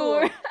farewell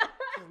tour. tour.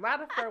 It's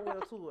not a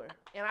farewell tour.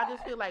 And I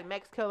just feel like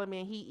Max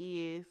Kellerman,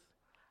 he is.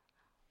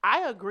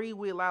 I agree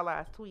with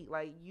Lala's tweet.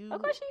 Like, you. Of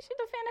course, she should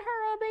defend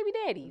her baby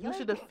daddy. You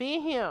should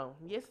defend him.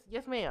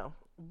 Yes, ma'am.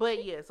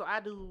 But yeah, so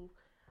I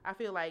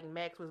feel like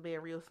Max was being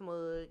real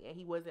smug and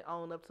he wasn't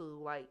owning up to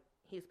like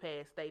his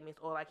past statements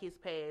or like his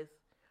past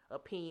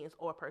opinions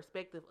or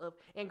perspective of.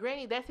 And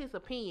granted, that's his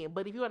opinion.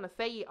 But if you want to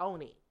say it,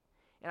 own it.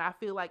 And I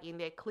feel like in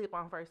that clip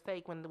on First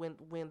Take, when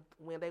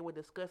they were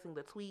discussing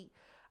the tweet,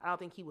 I don't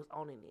think he was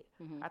owning it.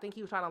 Mm-hmm. I think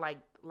he was trying to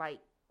like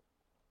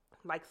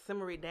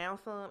simmer it down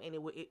some, and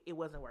it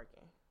wasn't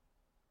working.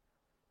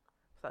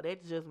 So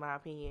that's just my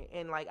opinion.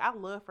 And like, I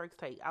love First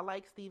Take. I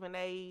like Stephen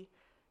A.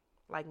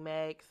 like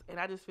Max, and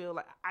I just feel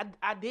like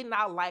I did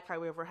not like,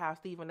 however, how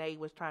Stephen A.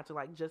 was trying to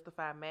like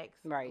justify Max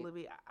a little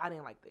bit. I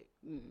didn't like that.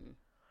 Mm-hmm.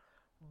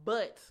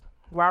 But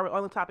while we're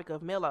on the topic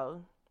of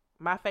Melo,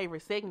 my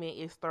favorite segment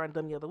is Throwing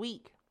Dummy of the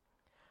Week.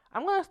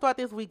 I'm gonna start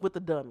this week with the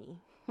dummy.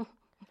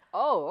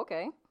 Oh,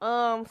 okay.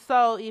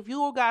 So if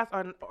you guys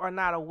are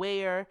not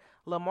aware,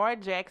 Lamar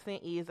Jackson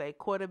is a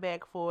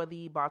quarterback for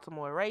the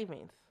Baltimore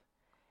Ravens.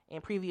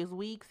 In previous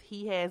weeks,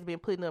 he has been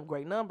putting up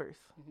great numbers.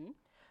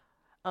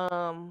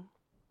 Mm-hmm.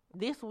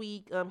 This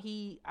week,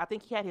 I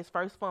think he had his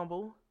first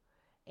fumble,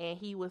 and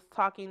he was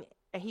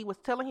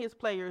telling his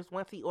players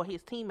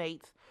his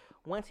teammates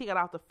once he got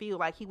off the field,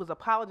 like, he was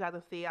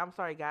apologizing, said, "I'm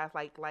sorry, guys,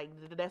 like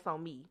that's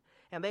on me."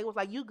 And they was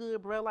like, "You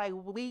good, bro? Like,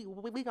 we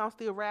gonna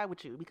still ride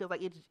with you," because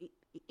like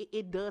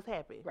it does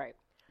happen. Right.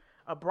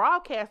 A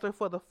broadcaster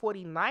for the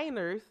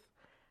 49ers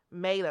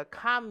made a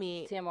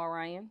comment. Tim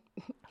O'Ryan.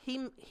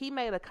 He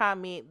made a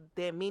comment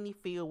that many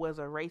feel was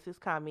a racist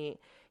comment.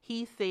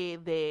 He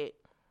said that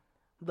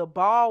the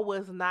ball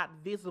was not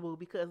visible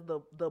because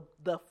the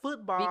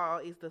football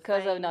is the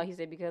same. He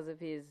said because of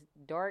his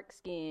dark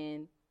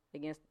skin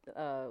against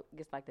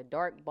like the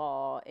dark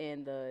ball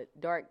and the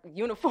dark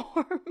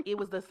uniform. It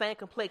was the same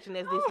complexion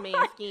as this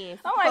man's skin.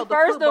 I'm like, so the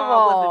first of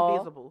all, wasn't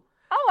visible.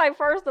 I'm like,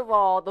 first of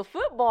all, the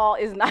football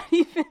is not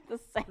even the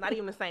same. Not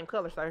even the same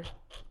color, sir.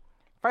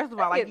 First of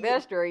all, like, get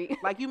that straight.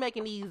 Like, you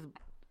making these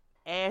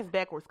ass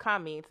backwards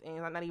comments and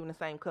not even the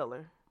same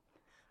color.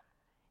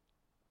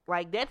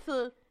 Like,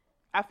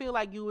 I feel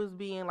like you was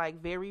being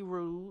like very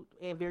rude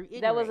and very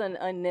ignorant. That was an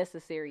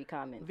unnecessary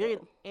comment.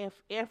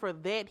 And for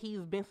that,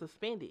 he's been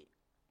suspended.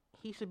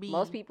 He should be.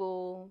 Most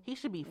people. He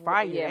should be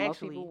fired. Yeah,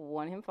 actually. Most people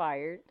want him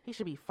fired. He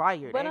should be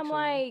fired. But actually. I'm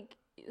like,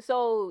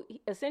 so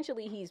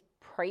essentially, he's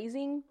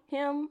praising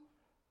him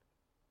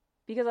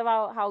because of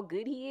how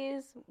good he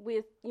is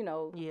with,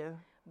 Yeah.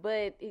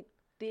 But it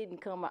didn't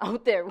come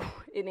out there.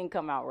 It didn't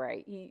come out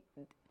right.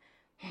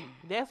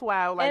 That's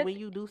why, like, And- when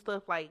you do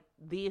stuff like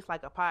this,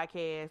 like a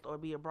podcast or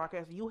be a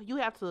broadcaster, you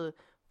have to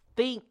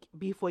think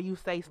before you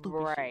say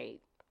stupid shit. Right.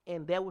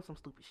 And that was some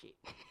stupid shit.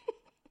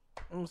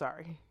 I'm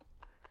sorry.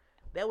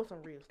 That was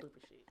some real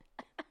stupid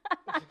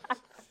shit.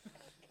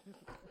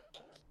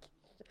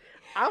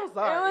 I'm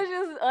sorry. It was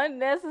just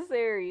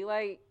unnecessary.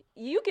 Like,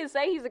 you can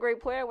say he's a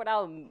great player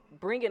without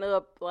bringing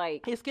up,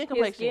 like, His skin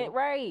complexion.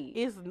 Right.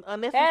 It's Has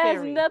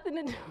unnecessary. nothing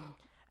to do.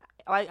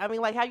 Like, I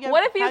mean, like, have you ever,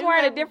 What if he's have you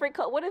wearing a ever- different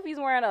what if he's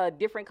wearing a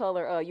different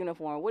color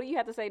uniform? What do you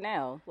have to say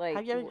now? Like,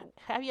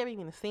 Have you ever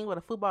even seen what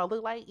a football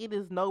look like? It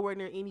is nowhere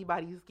near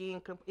anybody's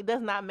skin. It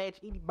does not match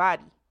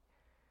anybody.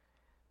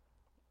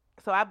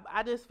 So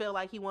I just feel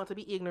like he wants to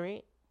be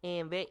ignorant,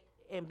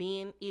 and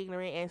being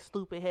ignorant and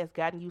stupid has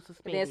gotten you and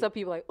suspended. then some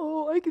people are like,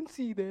 oh, I can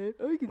see that.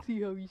 I can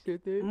see how he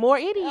said that. More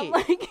I'm idiot.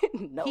 like,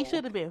 no. He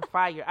should have been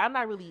fired. I'm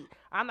not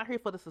here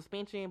for the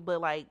suspension,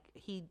 but like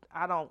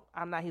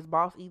I'm not his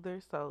boss either.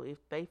 So if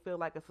they feel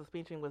like a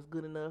suspension was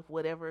good enough,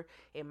 whatever,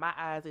 in my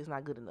eyes, it's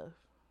not good enough.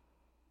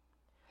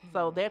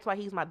 So that's why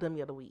he's my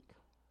dummy of the week.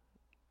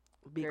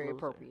 Big Very loser.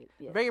 appropriate.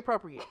 Yes. Very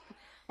appropriate.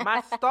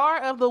 My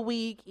star of the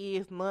week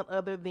is none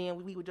other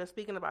than, we were just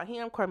speaking about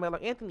him, Carmelo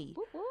Anthony.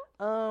 Whoop,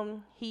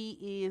 whoop.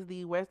 He is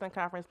the Western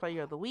Conference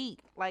Player of the Week.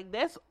 Like,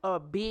 that's a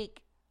big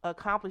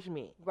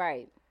accomplishment.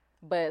 Right.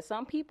 But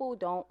some people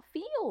don't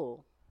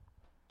feel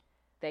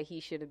that he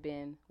should have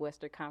been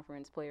Western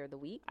Conference Player of the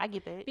Week. I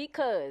get that.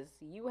 Because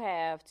you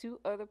have two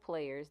other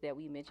players that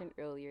we mentioned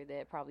earlier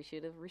that probably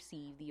should have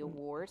received the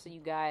award. So you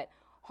got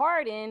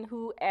Harden,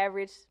 who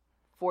averaged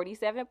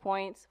 47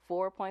 points,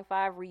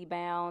 4.5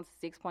 rebounds,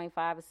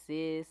 6.5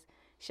 assists,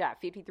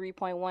 shot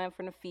 53.1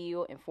 from the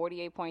field, and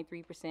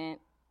 48.3%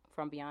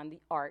 from beyond the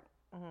arc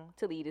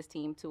to lead his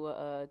team to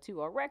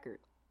a record.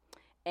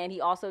 And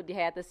he also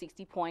had the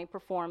 60-point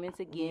performance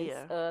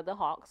against the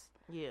Hawks.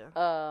 Yeah.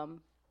 And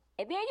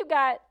then you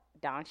got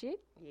Doncic,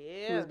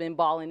 who's been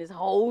balling this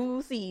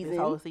whole season. This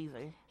whole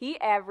season. He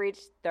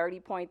averaged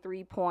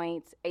 30.3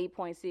 points,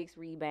 8.6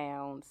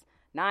 rebounds,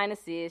 9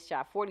 assists,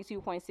 shot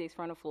 42.6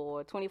 from the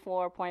floor,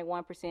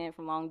 24.1%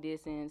 from long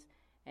distance,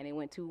 and they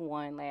went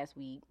 2-1 last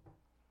week.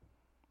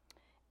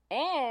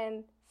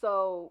 And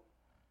so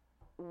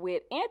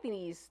with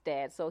Anthony's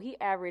stats, so he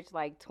averaged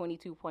like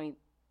 22.3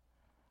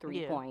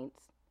 points,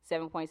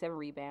 7.7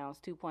 rebounds,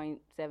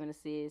 2.7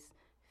 assists,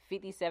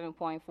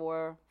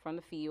 57.4 from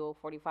the field,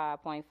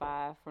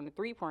 45.5 from the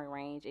three-point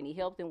range, and he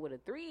helped them with a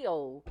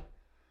 3-0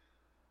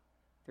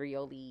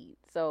 lead.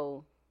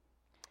 So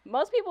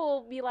most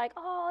people will be like,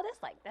 "Oh,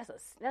 that's a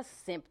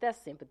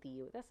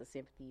sympathy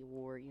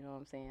award." You know what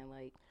I'm saying?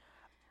 Like,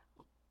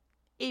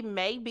 It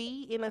may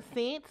be in a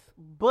sense,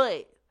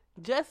 but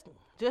just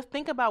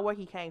think about where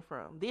he came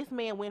from. This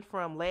man went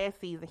from last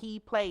season, he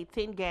played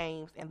 10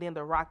 games, and then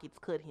the Rockets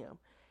cut him.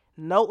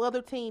 No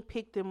other team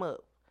picked him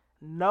up.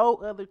 No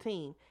other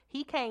team.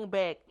 He came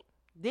back,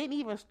 didn't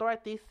even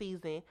start this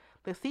season.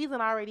 The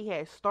season already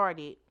had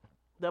started.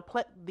 The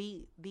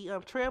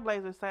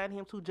Trailblazers signed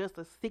him to just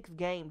a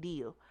 6-game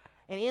deal.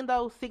 And in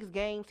those 6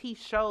 games, he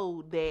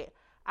showed that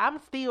I'm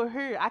still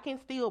here. I can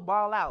still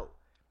ball out.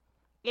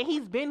 And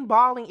he's been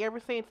balling ever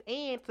since.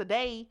 And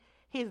today,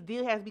 his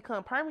deal has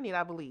become permanent,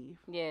 I believe.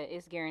 yeah,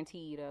 it's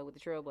guaranteed with the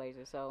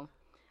Trailblazers. So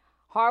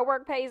hard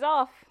work pays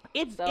off.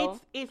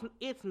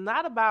 It's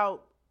not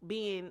about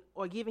being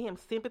or giving him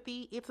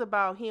sympathy. It's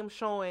about him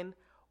showing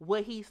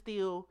what he's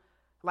still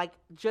like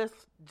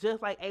just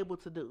like able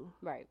to do.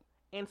 Right.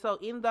 And so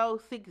in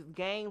those 6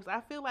 games, I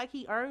feel like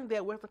he earned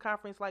that Western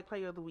Conference like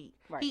Player of the Week.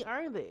 Right. He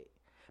earned it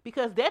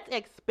because that's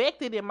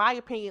expected, in my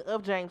opinion,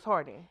 of James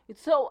Harden.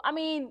 So I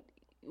mean,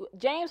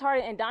 James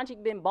Harden and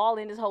Doncic been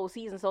balling this whole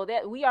season, so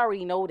that we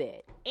already know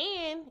that.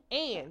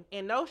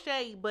 And no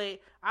shade, but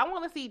I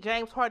want to see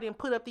James Harden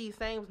put up these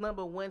same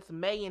numbers once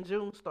May and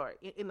June start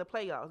in the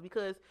playoffs,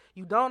 because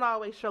you don't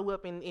always show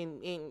up in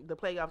the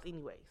playoffs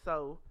anyway.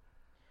 So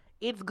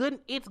it's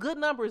good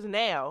numbers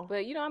now.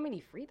 But you know how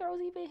many free throws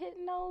he been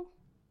hitting though?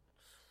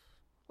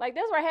 Like,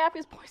 that's where half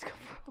his points come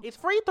from. It's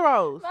free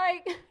throws.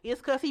 Like,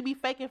 It's because he be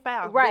faking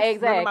fouls. right,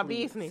 That's none of my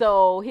exactly. business.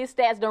 So his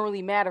stats don't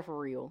really matter for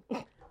real.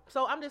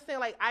 So I'm just saying,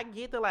 like, I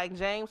get that, like,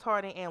 James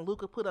Harden and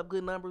Luka put up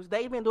good numbers.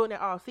 They've been doing that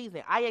all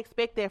season. I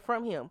expect that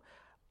from him.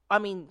 I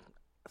mean,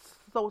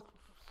 so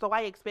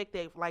I expect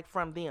that, like,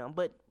 from them.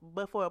 But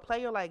for a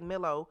player like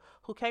Melo,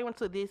 who came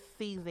into this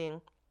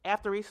season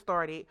after it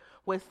started,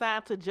 was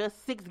signed to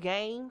just 6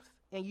 games,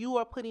 and you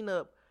are putting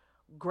up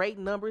great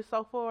numbers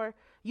so far,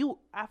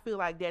 I feel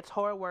like that's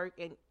hard work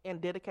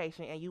and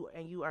dedication, and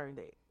you earned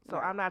it. So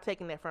Right. I'm not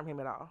taking that from him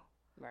at all.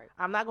 Right.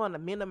 I'm not going to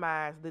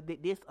minimize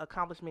this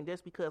accomplishment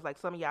just because, like,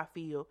 some of y'all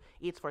feel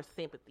it's for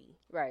sympathy.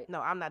 Right. No,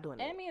 I'm not doing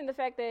that. And I mean, the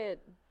fact that,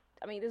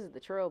 this is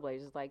the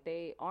Trailblazers. Like,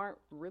 they aren't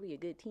really a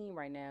good team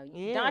right now.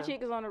 Yeah.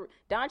 Doncic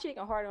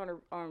and Harden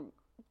on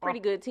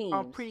pretty good teams.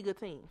 On pretty good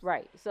teams.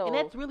 Right. So, And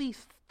that's really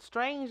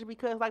strange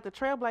because, like, the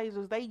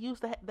Trailblazers, they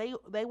used to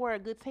they were a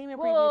good team in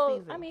well,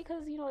 previous seasons.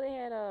 because they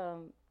had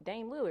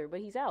Dame Lillard,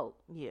 but he's out.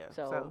 Yeah.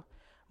 So-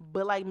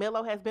 But like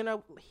Melo has been,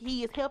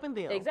 he is helping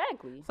them.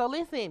 Exactly. So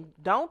listen,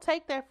 don't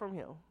take that from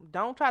him.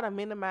 Don't try to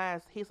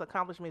minimize his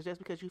accomplishments just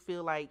because you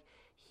feel like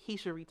he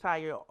should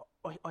retire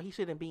or he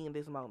shouldn't be in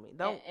this moment.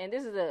 Don't. And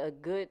this is a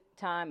good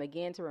time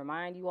again to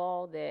remind you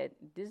all that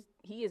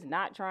he is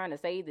not trying to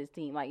save this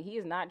team. Like, he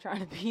is not trying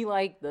to be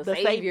like the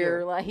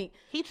savior. Like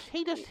he's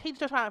trying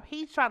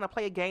to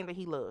play a game that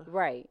he loves.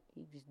 Right.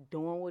 He's just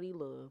doing what he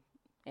loves,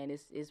 and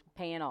it's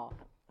paying off.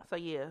 So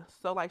yeah.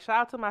 So like,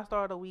 shout out to my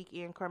star of the week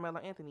in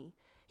Carmelo Anthony.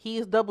 He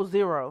is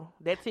 00.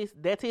 That's his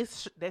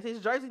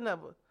jersey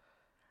number.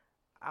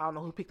 I don't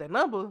know who picked that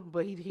number,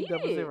 but he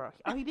 00.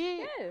 Oh, he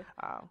did? Yeah.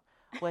 Oh.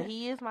 Well,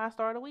 he is my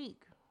star of the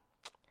week.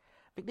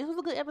 This was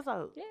a good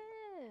episode. Yeah.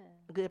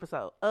 A good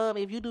episode.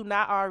 If you do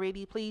not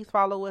already, please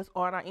follow us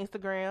on our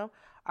Instagram.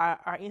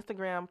 Our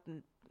Instagram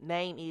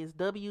name is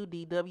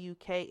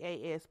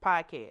WDWKAS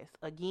Podcast.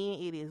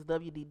 Again, it is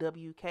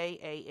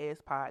WDWKAS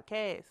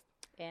Podcast.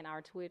 And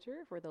our Twitter,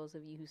 for those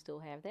of you who still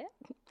have that,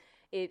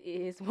 it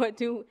is some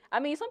people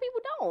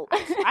don't.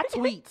 I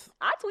tweet.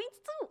 I tweet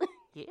too.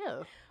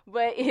 Yeah.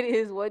 But it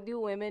is What Do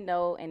Women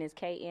Know, and it's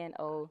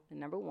KNO, the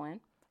number 1.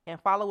 And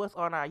follow us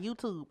on our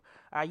YouTube.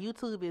 Our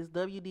YouTube is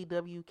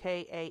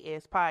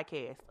WDWKAS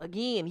Podcast.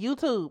 Again,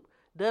 YouTube,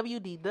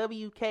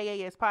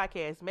 WDWKAS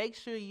Podcast. Make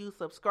sure you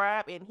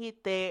subscribe and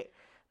hit that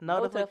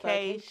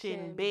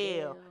notification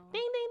bell.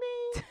 Ding,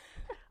 ding,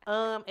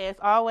 ding. As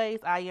always,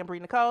 I am Bree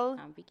Nicole.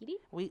 I'm Vicky D.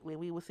 We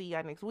will see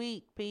y'all next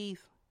week.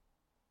 Peace.